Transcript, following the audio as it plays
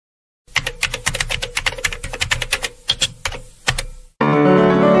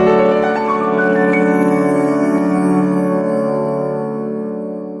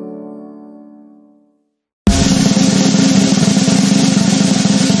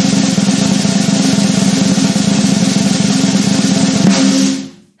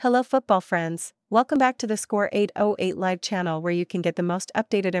Hello football friends, welcome back to the Score808 live channel where you can get the most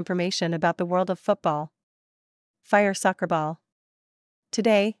updated information about the world of football. Fire soccer ball.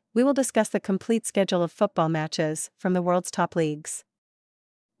 Today, we will discuss the complete schedule of football matches from the world's top leagues.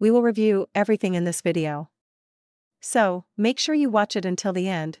 We will review everything in this video. So, make sure you watch it until the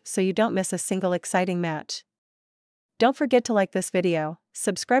end so you don't miss a single exciting match. Don't forget to like this video,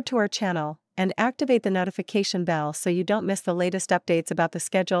 subscribe to our channel, and activate the notification bell so you don't miss the latest updates about the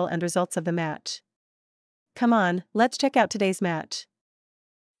schedule and results of the match. Come on, let's check out today's match.